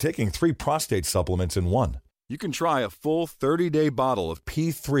 It's like taking 3 prostate supplements in one. You can try a full 30-day bottle of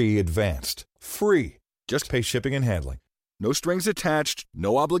P3 Advanced, free. Just pay shipping and handling. No strings attached,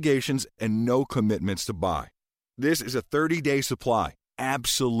 no obligations, and no commitments to buy. This is a 30-day supply,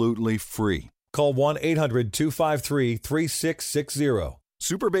 absolutely free. Call 1-800-253-3660.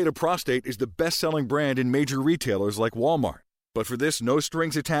 Super Beta Prostate is the best-selling brand in major retailers like Walmart. But for this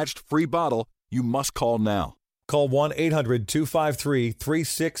no-strings-attached free bottle, you must call now. Call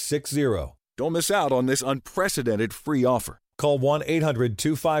 1-800-253-3660. Don't miss out on this unprecedented free offer. Call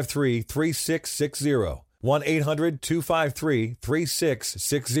 1-800-253-3660.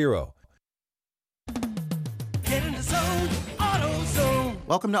 1-800-253-3660. Get in the zone, AutoZone.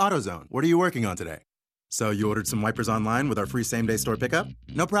 Welcome to AutoZone. What are you working on today? So you ordered some wipers online with our free same-day store pickup?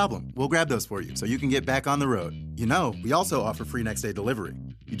 No problem. We'll grab those for you so you can get back on the road. You know, we also offer free next-day delivery.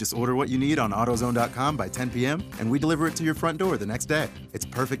 You just order what you need on AutoZone.com by 10 p.m., and we deliver it to your front door the next day. It's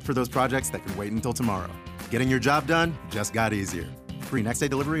perfect for those projects that can wait until tomorrow. Getting your job done just got easier. Free next-day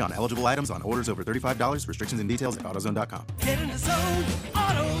delivery on eligible items on orders over $35. Restrictions and details at AutoZone.com. Get in the zone,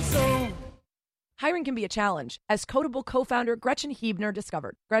 AutoZone. Hiring can be a challenge, as Codable co-founder Gretchen Huebner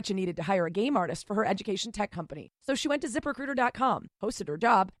discovered. Gretchen needed to hire a game artist for her education tech company, so she went to ZipRecruiter.com, posted her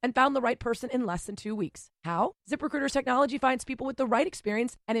job, and found the right person in less than 2 weeks. How? ZipRecruiter's technology finds people with the right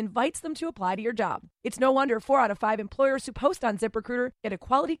experience and invites them to apply to your job. It's no wonder 4 out of 5 employers who post on ZipRecruiter get a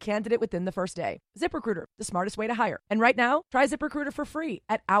quality candidate within the first day. ZipRecruiter, the smartest way to hire. And right now, try ZipRecruiter for free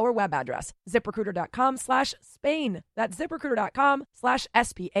at our web address, ZipRecruiter.com/Spain. That's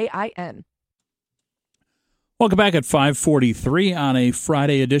ZipRecruiter.com/SPAIN. Welcome back at 5:43 on a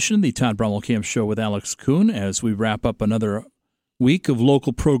Friday edition of the Todd Bromwell Camp Show with Alex Kuhn as we wrap up another week of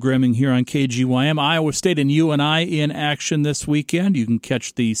local programming here on KGYM. Iowa State and UNI in action this weekend. You can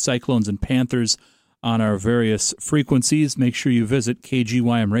catch the Cyclones and Panthers on our various frequencies. Make sure you visit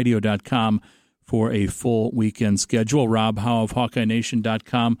kgymradio.com for a full weekend schedule. Rob Howe of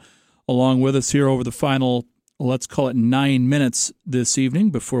HawkeyeNation.com along with us here over the final, let's call it 9 minutes this evening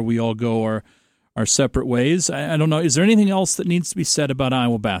before we all go our separate ways. I don't know. Is there anything else that needs to be said about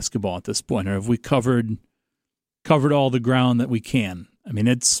Iowa basketball at this point, or have we covered all the ground that we can? I mean,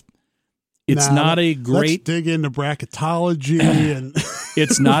 it's not a great. Let's dig into bracketology, and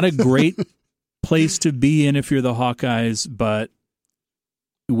it's not a great place to be in if you're the Hawkeyes, but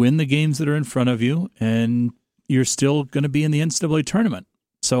win the games that are in front of you, and you're still going to be in the NCAA tournament.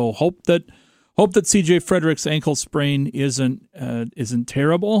 So hope that C.J. Frederick's ankle sprain isn't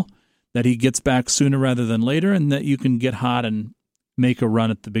terrible, that he gets back sooner rather than later, and that you can get hot and make a run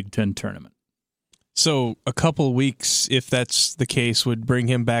at the Big Ten tournament. So a couple of weeks, if that's the case, would bring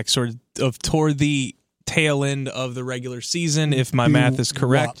him back sort of toward the tail end of the regular season, if my math is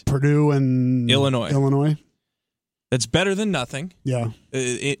correct. Purdue and Illinois. That's better than nothing. Yeah.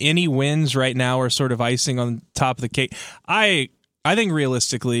 Any wins right now are sort of icing on top of the cake. I think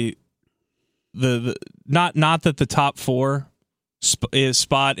realistically, the not that the top 4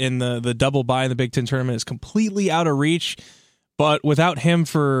 spot in the double bye in the Big Ten tournament is completely out of reach, but without him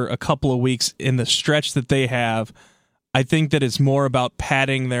for a couple of weeks in the stretch that they have, I think that it's more about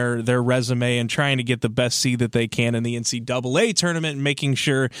padding their resume and trying to get the best seed that they can in the NCAA tournament and making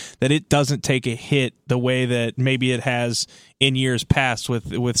sure that it doesn't take a hit the way that maybe it has in years past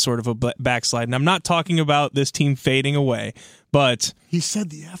with sort of a backslide. And I'm not talking about this team fading away, but he said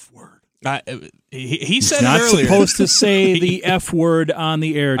the F word. He said not it earlier. Supposed to say the F word on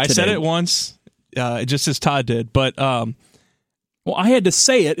the air today. I said it once, just as Todd did, but well, I had to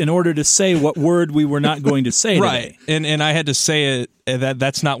say it in order to say what word we were not going to say right, today. And I had to say it.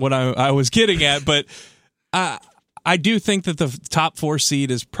 That's not what I was getting at, but I do think that the top 4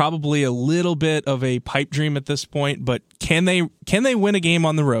 seed is probably a little bit of a pipe dream at this point. But can they win a game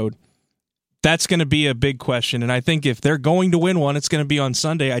on the road? That's going to be a big question, and I think if they're going to win one, it's going to be on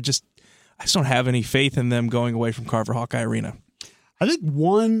Sunday. I just don't have any faith in them going away from Carver Hawkeye Arena. I think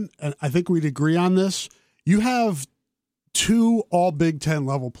and I think we'd agree on this, you have 2 all Big Ten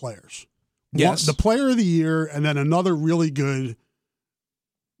level players. Yes. The player of the year, and then another really good,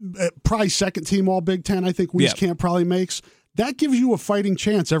 probably second team all Big Ten, I think Wieskamp probably makes. That gives you a fighting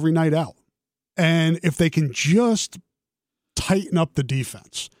chance every night out. And if they can just tighten up the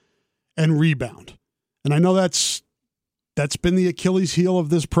defense and rebound. And I know that's been the Achilles heel of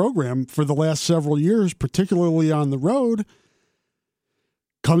this program for the last several years, particularly on the road.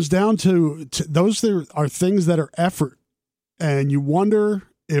 Comes down to those there are things that are effort. And you wonder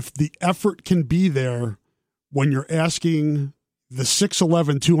if the effort can be there when you're asking the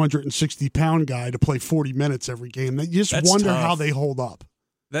 6'11", 260-pound guy to play 40 minutes every game, you just wonder tough. how they hold up.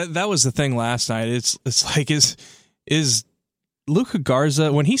 That was the thing last night. It's like is Luka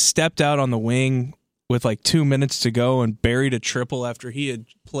Garza, when he stepped out on the wing with like 2 minutes to go and buried a triple after he had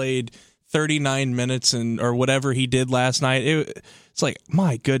played 39 minutes or whatever he did last night, it's like,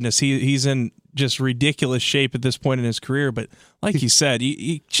 my goodness, he's in just ridiculous shape at this point in his career. But like you said,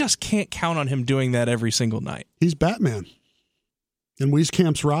 you just can't count on him doing that every single night. He's Batman. And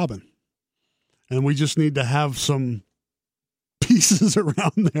Wieskamp's Robin. And we just need to have some pieces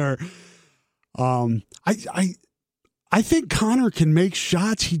around there. I think Connor can make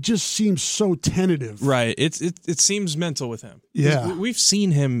shots. He just seems so tentative. Right. It seems mental with him. Yeah. We've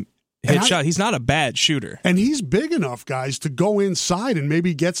seen him hit shot. He's not a bad shooter. And he's big enough, guys, to go inside and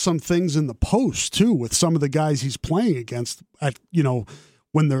maybe get some things in the post, too, with some of the guys he's playing against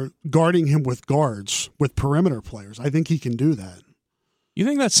when they're guarding him with guards, with perimeter players. I think he can do that. You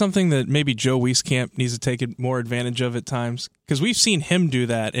think that's something that maybe Joe Wieskamp needs to take more advantage of at times? Because we've seen him do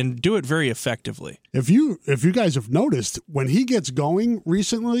that and do it very effectively. If you guys have noticed, when he gets going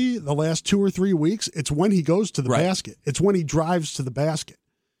recently, the last 2 or 3 weeks, it's when he goes to the basket. It's when he drives to the basket.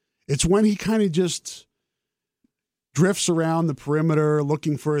 It's when he kind of just drifts around the perimeter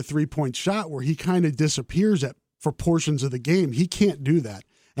looking for a three-point shot where he kind of disappears for portions of the game. He can't do that.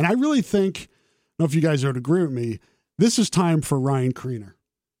 And I really think, I don't know if you guys would agree with me, this is time for Ryan Kriener.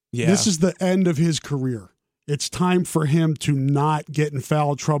 Yeah. This is the end of his career. It's time for him to not get in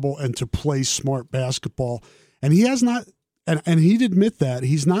foul trouble and to play smart basketball. And he has not, and he'd admit that,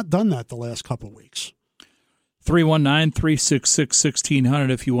 he's not done that the last couple of weeks.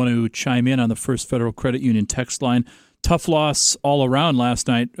 319-366-1600 if you want to chime in on the First Federal Credit Union text line. Tough loss all around last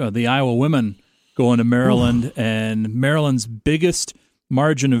night. The Iowa women going to Maryland, and Maryland's biggest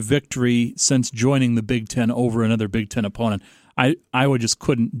margin of victory since joining the Big Ten over another Big Ten opponent. Iowa just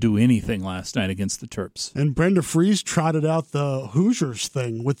couldn't do anything last night against the Terps. And Brenda Fries trotted out the Hoosiers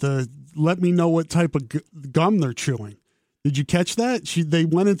thing with the let me know what type of gum they're chewing. Did you catch that? They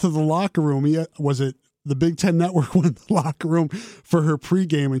went into the locker room. The Big Ten Network went into the locker room for her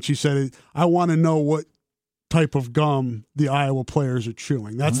pregame, and she said, I want to know what type of gum the Iowa players are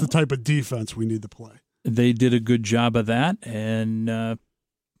chewing. That's the type of defense we need to play. They did a good job of that, and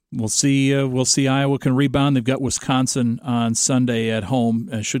we'll see. Iowa can rebound. They've got Wisconsin on Sunday at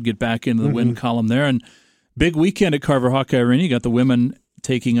home. Should get back into the win column there. And big weekend at Carver Hawkeye Arena. You got the women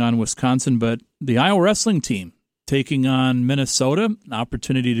taking on Wisconsin, but the Iowa wrestling team taking on Minnesota. An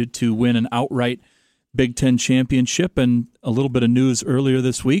opportunity to win an outright Big Ten championship. And a little bit of news earlier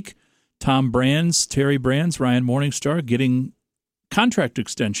this week. Terry Brands, Ryan Morningstar getting contract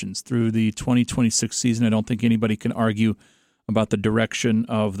extensions through the 2026 season. I don't think anybody can argue about the direction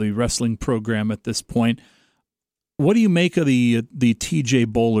of the wrestling program at this point. What do you make of the TJ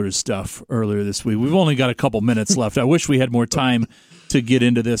Bowlers stuff earlier this week? We've only got a couple minutes left. I wish we had more time to get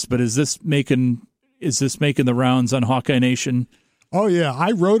into this, but is this making the rounds on Hawkeye Nation? Oh yeah,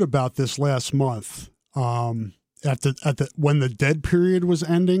 I wrote about this last month when the dead period was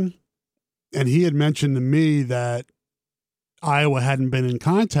ending, and he had mentioned to me that Iowa hadn't been in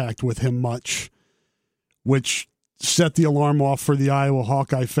contact with him much, which set the alarm off for the Iowa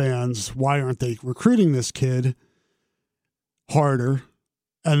Hawkeye fans. Why aren't they recruiting this kid harder?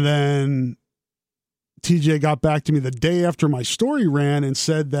 And then TJ got back to me the day after my story ran and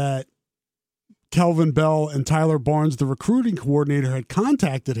said that Kelvin Bell and Tyler Barnes, the recruiting coordinator, had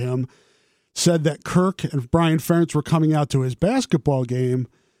contacted him, said that Kirk and Brian Ferentz were coming out to his basketball game.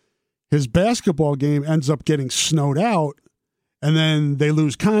 His basketball game ends up getting snowed out, and then they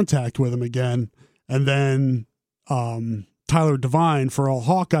lose contact with him again. And then Tyler Devine for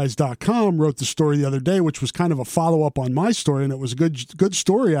allhawkeyes.com wrote the story the other day, which was kind of a follow-up on my story, and it was a good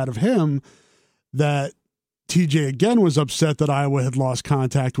story out of him that TJ again was upset that Iowa had lost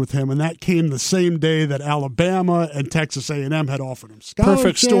contact with him, and that came the same day that Alabama and Texas A&M had offered him scholarships.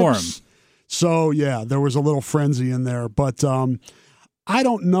 Perfect storm. So, yeah, there was a little frenzy in there. But I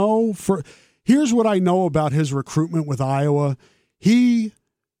don't know. Here's what I know about his recruitment with Iowa. He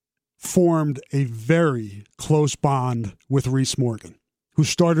formed a very close bond with Reese Morgan, who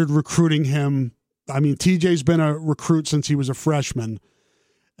started recruiting him. I mean, TJ's been a recruit since he was a freshman.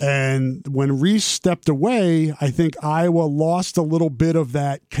 And when Reese stepped away, I think Iowa lost a little bit of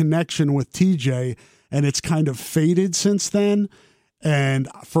that connection with TJ, and it's kind of faded since then. And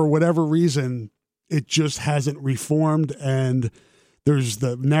for whatever reason, it just hasn't reformed. And there's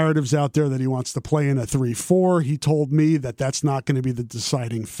the narratives out there that he wants to play in a 3-4. He told me that that's not going to be the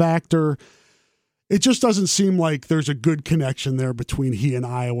deciding factor. it just doesn't seem like there's a good connection there between he and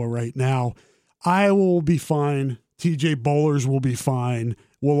Iowa right now. Iowa will be fine. TJ Bowlers will be fine.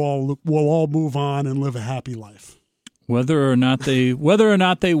 We'll all move on and live a happy life. Whether or not they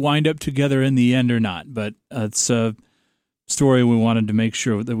wind up together in the end or not, but it's a story we wanted to make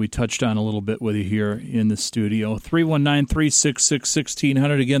sure that we touched on a little bit with you here in the studio.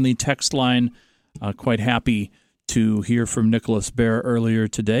 319-366-1600. Again, the text line. Quite happy to hear from Nicholas Bear earlier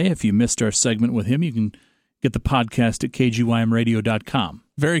today. If you missed our segment with him, you can get the podcast at kgymradio.com.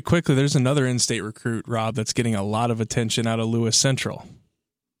 Very quickly, there's another in-state recruit, Rob, that's getting a lot of attention out of Lewis Central.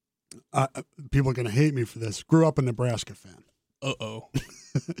 People are going to hate me for this. Grew up a Nebraska fan. Uh-oh.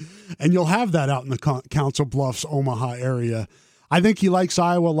 And you'll have that out in the Council Bluffs, Omaha area. I think he likes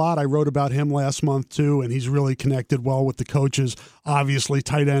Iowa a lot. I wrote about him last month, too, and he's really connected well with the coaches. Obviously,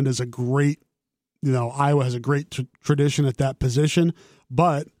 tight end is a great, Iowa has a great tradition at that position,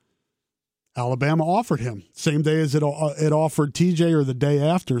 but Alabama offered him same day as it offered TJ or the day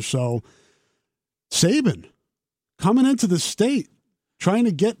after. So Saban coming into the state, trying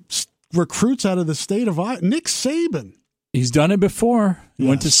to get recruits out of the state of Iowa. Nick Saban. He's done it before. Yes.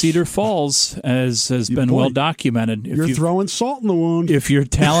 Went to Cedar Falls, as has been well documented. You're throwing salt in the wound. If you're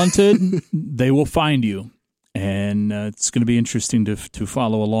talented, they will find you. And it's going to be interesting to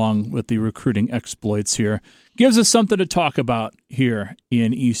follow along with the recruiting exploits here. Gives us something to talk about here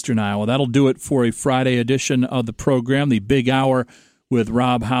in Eastern Iowa. That'll do it for a Friday edition of the program, the Big Hour with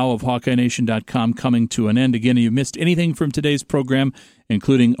Rob Howe of HawkeyeNation.com coming to an end. Again, if you missed anything from today's program,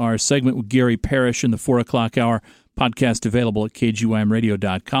 including our segment with Gary Parrish in the 4 o'clock hour, podcast available at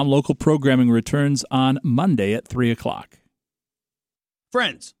kgymradio.com. Local programming returns on Monday at 3 o'clock.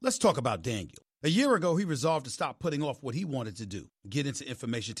 Friends, let's talk about Daniel. A year ago, he resolved to stop putting off what he wanted to do, get into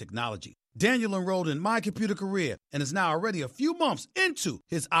information technology. Daniel enrolled in My Computer Career and is now already a few months into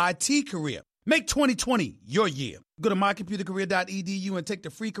his IT career. Make 2020 your year. Go to mycomputercareer.edu and take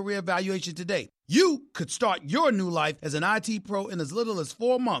the free career evaluation today. You could start your new life as an IT pro in as little as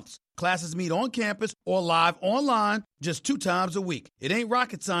 4 months. Classes meet on campus or live online just 2 times a week. It ain't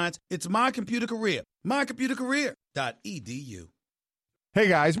rocket science. It's My Computer Career. mycomputercareer.edu. Hey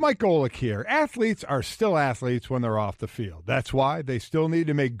guys, Mike Golick here. Athletes are still athletes when they're off the field. That's why they still need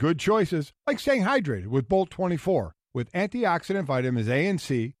to make good choices, like staying hydrated with Bolt 24, with antioxidant vitamins A and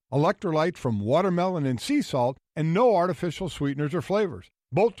C, electrolyte from watermelon and sea salt, and no artificial sweeteners or flavors.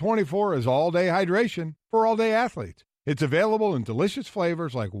 Bolt 24 is all-day hydration for all-day athletes. It's available in delicious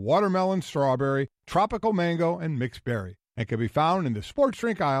flavors like watermelon, strawberry, tropical mango, and mixed berry, and can be found in the sports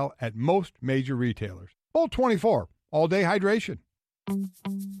drink aisle at most major retailers. Bolt 24, all-day hydration.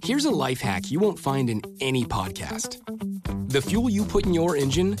 Here's a life hack you won't find in any podcast. The fuel you put in your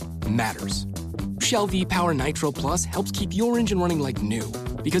engine matters. Shell V-Power Nitro Plus helps keep your engine running like new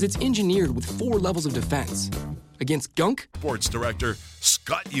because it's engineered with 4 levels of defense. Against gunk, Sports Director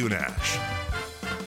Scott Unash.